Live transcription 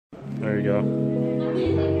There you go.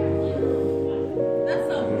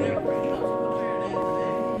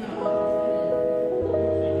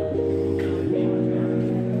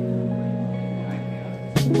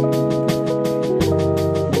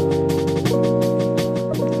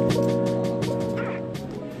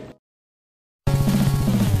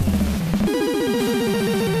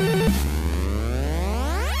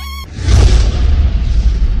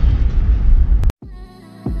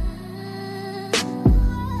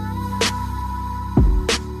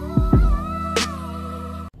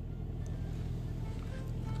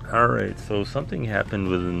 Alright, so something happened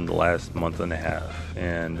within the last month and a half,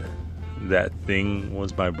 and that thing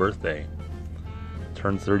was my birthday.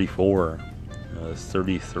 Turned 34.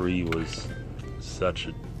 33 was such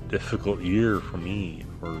a difficult year for me,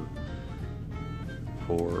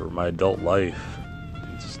 for my adult life,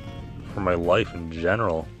 just for my life in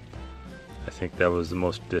general. I think that was the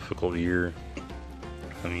most difficult year.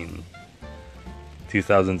 I mean,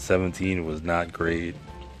 2017 was not great.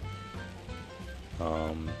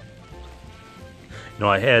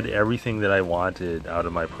 I had everything that I wanted out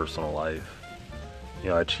of my personal life.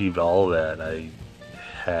 I achieved all of that. I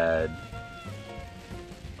had,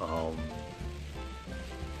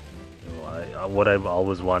 what I've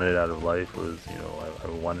always wanted out of life was, I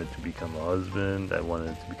wanted to become a husband. I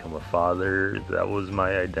wanted to become a father. That was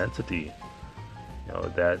my identity.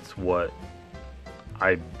 That's what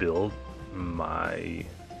I built my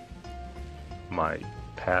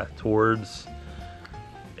path towards,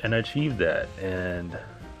 and I achieved that. And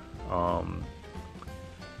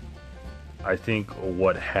I think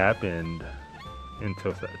what happened in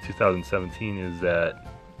 2017 is that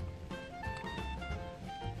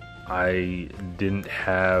I didn't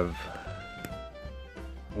have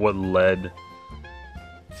what led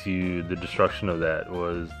to the destruction of that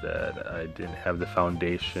was that I didn't have the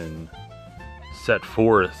foundation set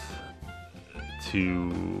forth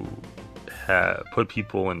to put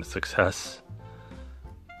people in success.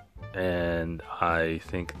 And I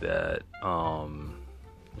think that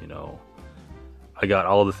I got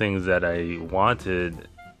all the things that I wanted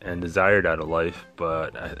and desired out of life,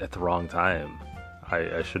 but at the wrong time.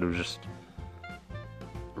 I should have just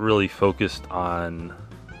really focused on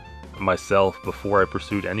myself before I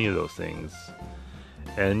pursued any of those things.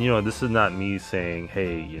 And this is not me saying,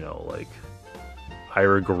 hey, I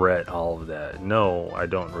regret all of that. No, I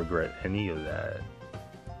don't regret any of that.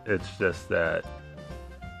 It's just that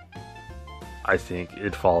I think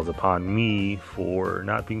it falls upon me for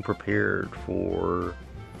not being prepared for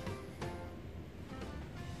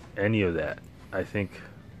any of that. I think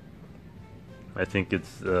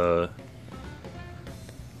it's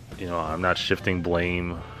I'm not shifting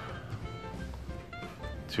blame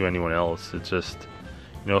to anyone else. It's just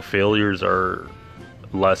failures are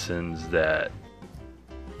lessons that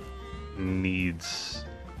needs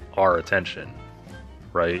our attention,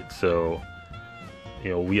 right? So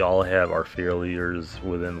we all have our failures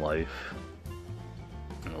within life.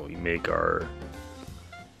 We make our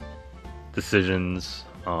decisions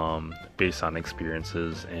based on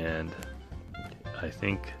experiences, and I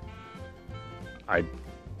think I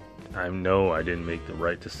know I didn't make the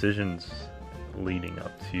right decisions leading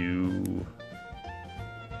up to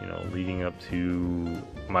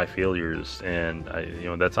my failures, and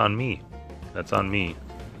that's on me.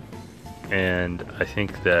 And I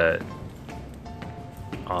think that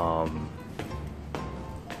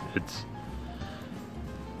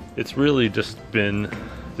it's really just been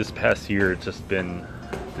this past year. It's just been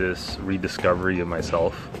this rediscovery of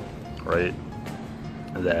myself, right?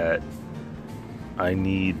 That I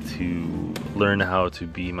need to learn how to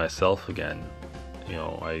be myself again.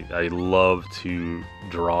 I love to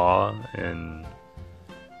draw and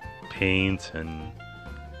paint, and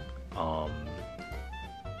I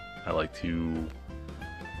like to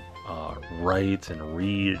write and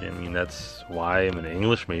read. I mean, that's why I'm an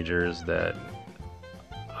English major, is that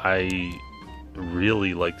I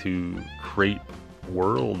really like to create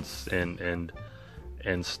worlds and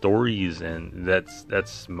stories, and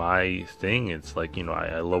that's my thing. It's like,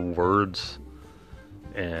 I love words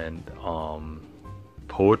and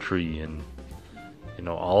poetry, and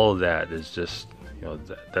all of that is just,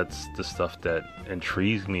 that's the stuff that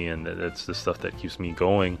intrigues me, and that's the stuff that keeps me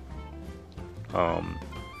going.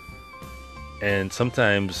 And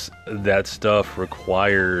sometimes that stuff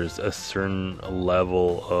requires a certain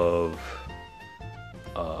level of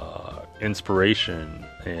inspiration,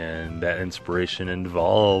 and that inspiration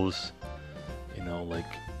involves,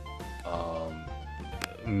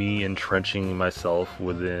 me entrenching myself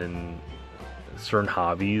within certain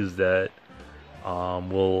hobbies that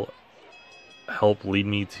will help lead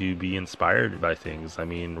me to be inspired by things. I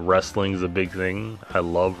mean, wrestling's a big thing. I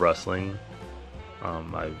love wrestling.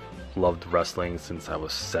 I've loved wrestling since I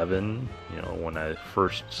was 7. You know, when I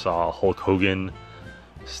first saw Hulk Hogan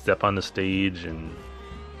step on the stage, and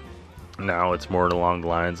now it's more along the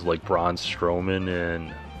lines of like Braun Strowman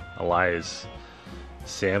and Elias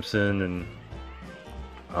Sampson, and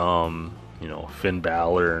you know, Finn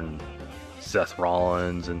Balor and Seth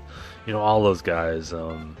Rollins, and you know, all those guys.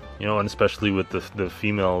 You know, and especially with the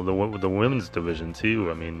female, the women's division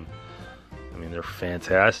too. I mean, they're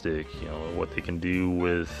fantastic. You know what they can do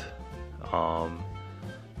with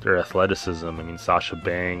their athleticism. I mean, Sasha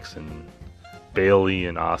Banks and Bailey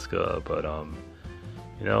and Asuka. But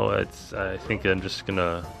you know, I think I'm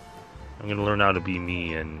gonna learn how to be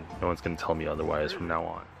me, and no one's gonna tell me otherwise from now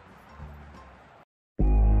on.